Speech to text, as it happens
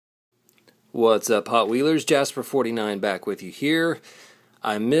What's up, Hot Wheelers? Jasper49 back with you here.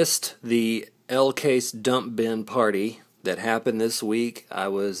 I missed the L-Case dump bin party that happened this week. I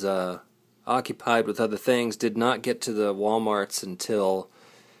was occupied with other things, did not get to the Walmarts until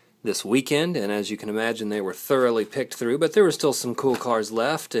this weekend, and as you can imagine, they were thoroughly picked through, but there were still some cool cars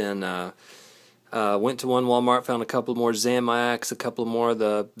left, and went to one Walmart, found a couple more Zamacs, a couple more of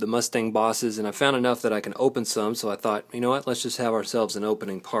the Mustang bosses, and I found enough that I can open some, so I thought, you know what, let's just have ourselves an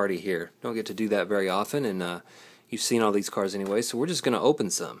opening party here. Don't get to do that very often, and you've seen all these cars anyway, so we're just going to open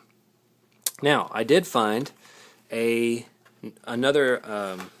some. Now, I did find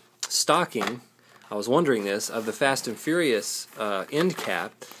another stocking, I was wondering this, of the Fast and Furious end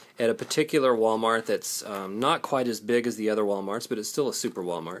cap at a particular Walmart that's not quite as big as the other Walmarts, but it's still a super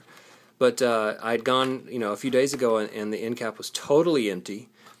Walmart. But I'd gone, a few days ago, and the end cap was totally empty.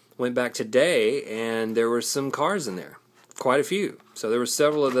 Went back today, and there were some cars in there, quite a few. So there were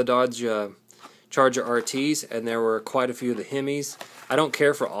several of the Dodge Challenger RTs, and there were quite a few of the Hemis. I don't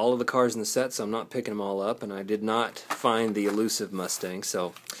care for all of the cars in the set, so I'm not picking them all up. And I did not find the elusive Mustang,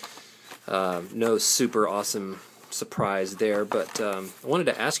 so no super awesome surprise there. But I wanted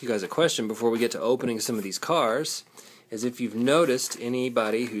to ask you guys a question before we get to opening some of these cars. Is if you've noticed,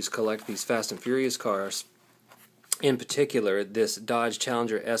 anybody who's collected these Fast and Furious cars, in particular this Dodge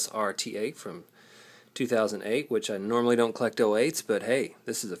Challenger SRT8 from 2008, which I normally don't collect 08s, but hey,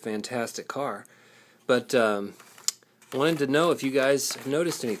 this is a fantastic car. But I wanted to know if you guys have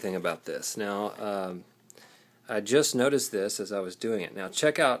noticed anything about this. Now, I just noticed this as I was doing it. Now,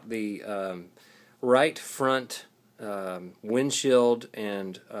 check out the right front windshield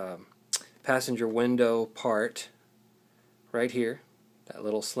and passenger window part. Right here, that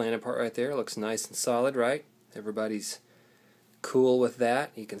little slanted part right there looks nice and solid, right? Everybody's cool with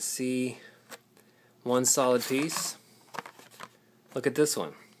that. You can see one solid piece. Look at this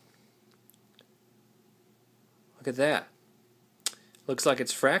one. Look at that. Looks like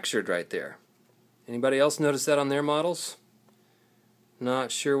it's fractured right there. Anybody else notice that on their models?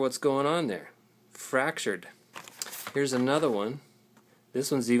 Not sure what's going on there. Fractured. Here's another one.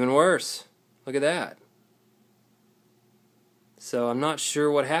 This one's even worse. Look at that. So I'm not sure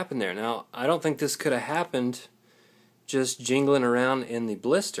what happened there. Now, I don't think this could have happened just jingling around in the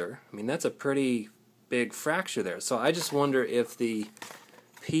blister. I mean, that's a pretty big fracture there. So I just wonder if the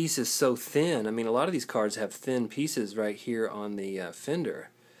piece is so thin. I mean, a lot of these cars have thin pieces right here on the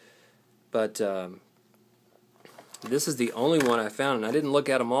fender. But this is the only one I found, and I didn't look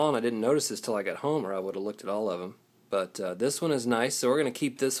at them all, and I didn't notice this till I got home, or I would have looked at all of them. But this one is nice, so we're going to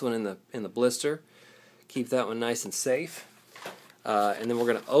keep this one in the blister. Keep that one nice and safe. And then we're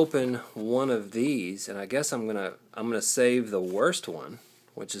going to open one of these, and I guess I'm gonna save the worst one,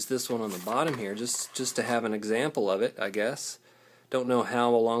 which is this one on the bottom here, just to have an example of it, I guess. Don't know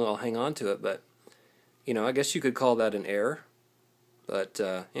how long I'll hang on to it, but I guess you could call that an error. But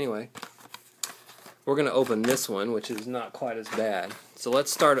anyway, we're going to open this one, which is not quite as bad. So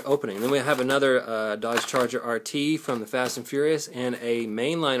let's start opening. Then we have another Dodge Charger RT from the Fast and Furious, and a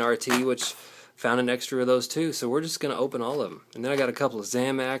mainline RT, which found an extra of those too, so we're just going to open all of them. And then I got a couple of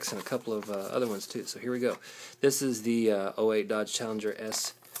Zamacs and a couple of other ones too, so here we go. This is the 08 Dodge Challenger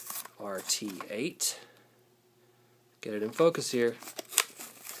SRT8. Get it in focus here.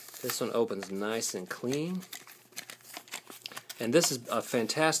 This one opens nice and clean. And this is a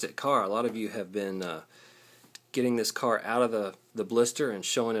fantastic car. A lot of you have been getting this car out of the blister and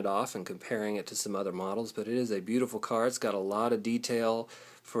showing it off and comparing it to some other models, but it is a beautiful car. It's got a lot of detail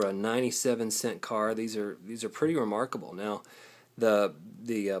for a 97-cent car. These are pretty remarkable. Now, the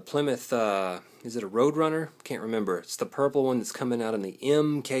Plymouth, is it a Roadrunner? Can't remember. It's the purple one that's coming out in the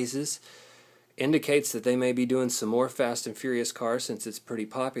M cases. Indicates that they may be doing some more Fast and Furious cars since it's pretty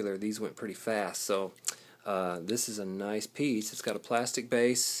popular. These went pretty fast. So this is a nice piece. It's got a plastic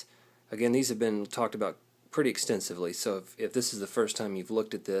base. Again, these have been talked about pretty extensively. So if this is the first time you've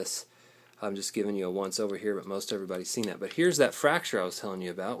looked at this, I'm just giving you a once over here, but most everybody's seen that. But here's that fracture I was telling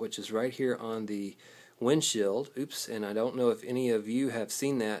you about, which is right here on the windshield. Oops, and I don't know if any of you have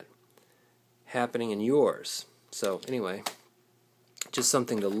seen that happening in yours. So anyway, just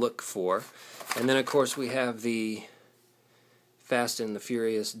something to look for. And then, of course, we have the Fast and the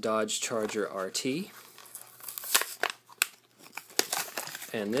Furious Dodge Charger RT.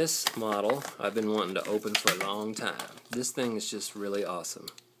 And this model I've been wanting to open for a long time. This thing is just really awesome.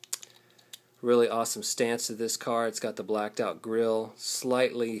 Really awesome stance to this car. It's got the blacked out grille,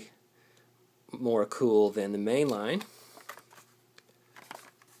 slightly more cool than the mainline,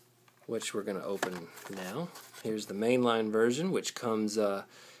 which we're going to open now. Here's the mainline version, which comes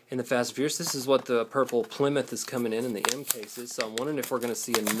in the Fast and Furious. This is what the purple Plymouth is coming in the M cases. So I'm wondering if we're going to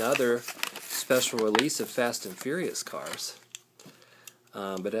see another special release of Fast and Furious cars.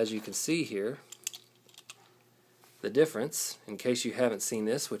 But as you can see here, the difference, in case you haven't seen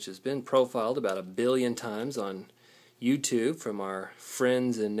this, which has been profiled about 1 billion times on YouTube from our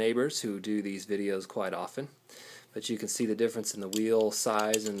friends and neighbors who do these videos quite often. But you can see the difference in the wheel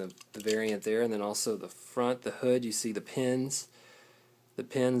size and the variant there, and then also the front, the hood. You see the pins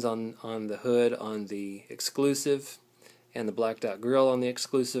on the hood on the exclusive, and the blacked out grille on the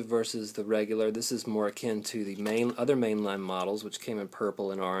exclusive versus the regular. This is more akin to the other mainline models, which came in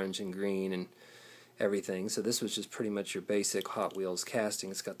purple and orange and green and everything. So this was just pretty much your basic Hot Wheels casting.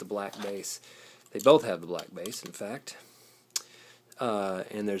 It's got the black base. They both have the black base, in fact.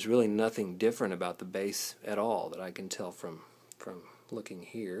 And there's really nothing different about the base at all that I can tell from looking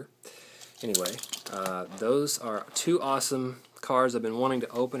here. Anyway, those are two awesome cars I've been wanting to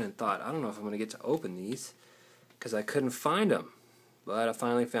open and thought, I don't know if I'm going to get to open these because I couldn't find them. But I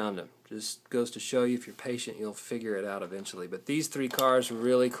finally found them. Just goes to show you, if you're patient, you'll figure it out eventually. But these three cars are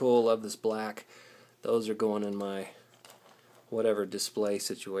really cool. Love this black. Those are going in my whatever display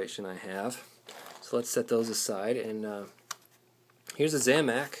situation I have. So let's set those aside. And here's a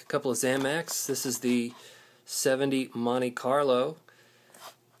Zamac, a couple of Zamacs. This is the 70 Monte Carlo.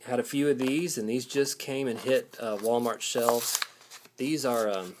 Had a few of these, and these just came and hit Walmart shelves. These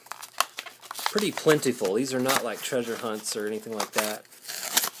are pretty plentiful. These are not like treasure hunts or anything like that.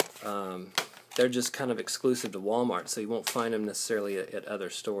 They're just kind of exclusive to Walmart, so you won't find them necessarily at other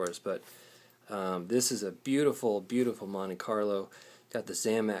stores. But this is a beautiful, beautiful Monte Carlo. Got the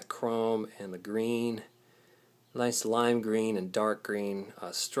Zamac chrome and the green. Nice lime green and dark green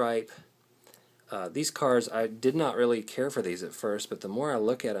stripe. These cars, I did not really care for these at first, but the more I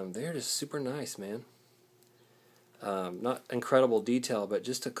look at them, they're just super nice, man. Not incredible detail, but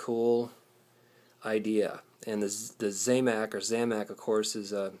just a cool idea. And the Zamac, or Zamac, of course,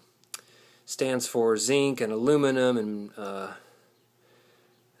 is stands for zinc and aluminum and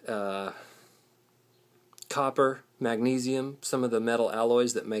copper, magnesium, some of the metal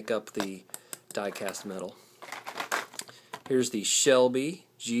alloys that make up the die-cast metal. Here's the Shelby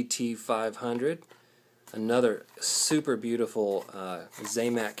GT500, another super beautiful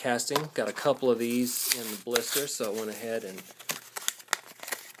Zamac casting. Got a couple of these in the blister, so I went ahead and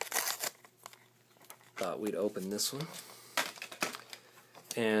thought we'd open this one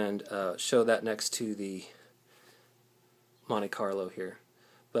and show that next to the Monte Carlo here.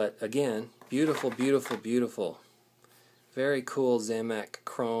 But again, beautiful, beautiful, beautiful. Very cool Zamac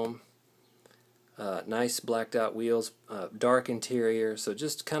chrome. Nice blacked out wheels, dark interior, so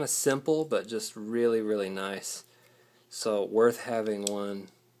just kind of simple, but just really, really nice. So worth having one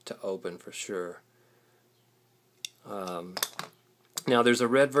to open for sure. Now there's a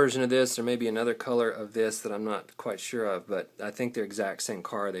red version of this, there may be another color of this that I'm not quite sure of, but I think they're exact same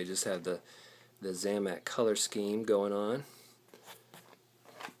car, they just have the Zamac color scheme going on.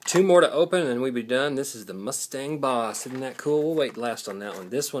 Two more to open and we'll be done. This is the Mustang Boss. Isn't that cool? We'll wait last on that one.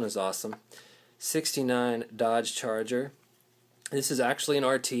 This one is awesome. 69 Dodge Charger. This is actually an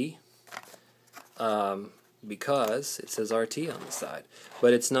RT because it says RT on the side.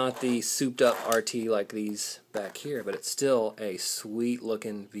 But it's not the souped up RT like these back here, but it's still a sweet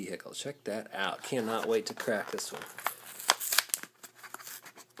looking vehicle. Check that out. Cannot wait to crack this one.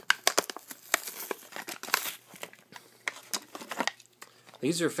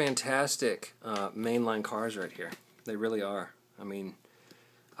 These are fantastic mainline cars right here. They really are. I mean,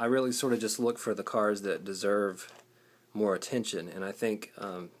 I really sort of just look for the cars that deserve more attention, and I think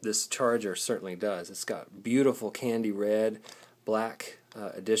this Charger certainly does. It's got beautiful candy red, black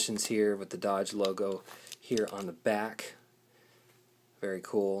additions here with the Dodge logo here on the back. Very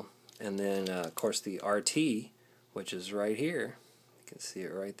cool. And then, of course, the RT, which is right here. You can see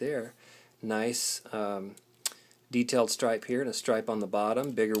it right there. Nice detailed stripe here and a stripe on the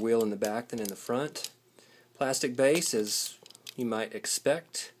bottom. Bigger wheel in the back than in the front. Plastic base, as you might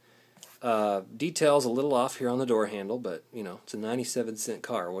expect. Details a little off here on the door handle, but you know, it's a 97-cent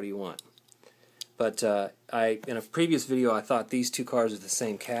car. What do you want? But in a previous video, I thought these two cars are the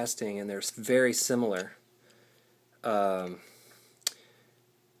same casting, and they're very similar. They're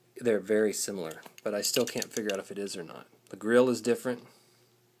very similar, but I still can't figure out if it is or not. The grille is different,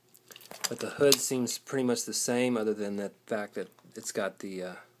 but the hood seems pretty much the same, other than the fact that it's got the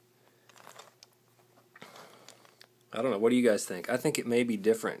I don't know, what do you guys think? I think it may be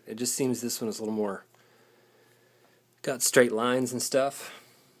different. It just seems this one is a little more, got straight lines and stuff,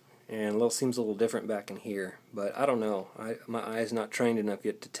 and seems a little different back in here. But I don't know. My eye's not trained enough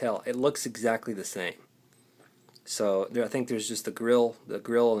yet to tell. It looks exactly the same. So I think there's just the grill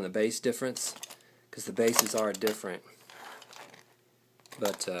and the base difference, because the bases are different.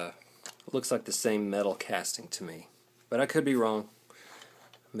 But It looks like the same metal casting to me, but I could be wrong.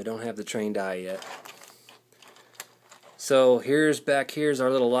 We don't have the trained eye yet. So here's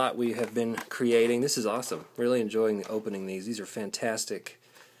our little lot we have been creating. This is awesome. Really enjoying opening these. These are fantastic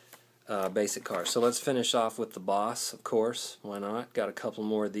basic cars. So let's finish off with the Boss, of course. Why not? Got a couple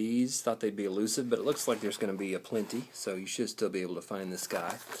more of these. Thought they'd be elusive, but it looks like there's going to be a plenty, so you should still be able to find this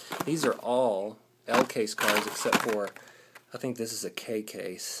guy. These are all L-case cars except for, I think this is a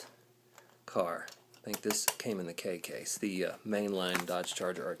K-case car. I think this came in the K-case, the mainline Dodge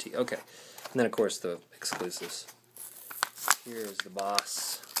Charger RT. Okay, and then of course the exclusives. Here's the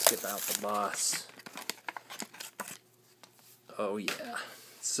Boss. Skip out the Boss. Oh yeah.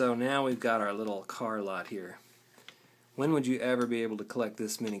 So now we've got our little car lot here. When would you ever be able to collect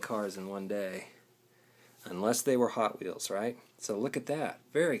this many cars in one day? Unless they were Hot Wheels, right? So look at that.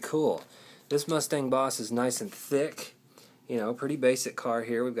 Very cool. This Mustang Boss is nice and thick. You know, pretty basic car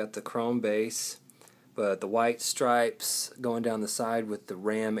here. We've got the chrome base, but the white stripes going down the side with the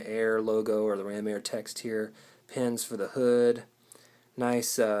Ram Air logo or the Ram Air text here. Pins for the hood.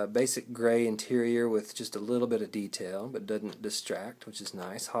 Nice basic gray interior with just a little bit of detail, but doesn't distract, which is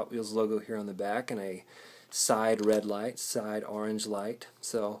nice. Hot Wheels logo here on the back and a side red light, side orange light.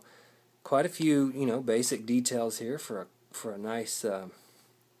 So quite a few, you know, basic details here for a nice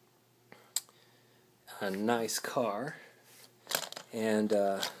car. And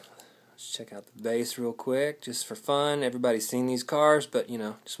let's check out the base real quick, just for fun. Everybody's seen these cars, but you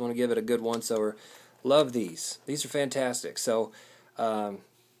know, just want to give it a good once-over. Love these. These are fantastic. So don't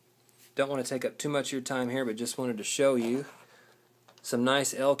want to take up too much of your time here, but just wanted to show you some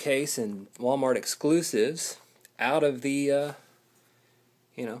nice L-case and Walmart exclusives out of the,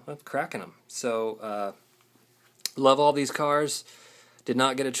 you know, of Crackin them. So love all these cars. Did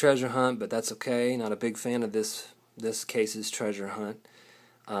not get a treasure hunt, but that's okay. Not a big fan of this case's treasure hunt.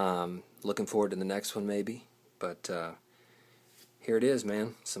 Looking forward to the next one maybe, but here it is,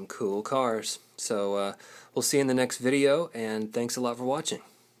 man. Some cool cars. So we'll see you in the next video, and thanks a lot for watching.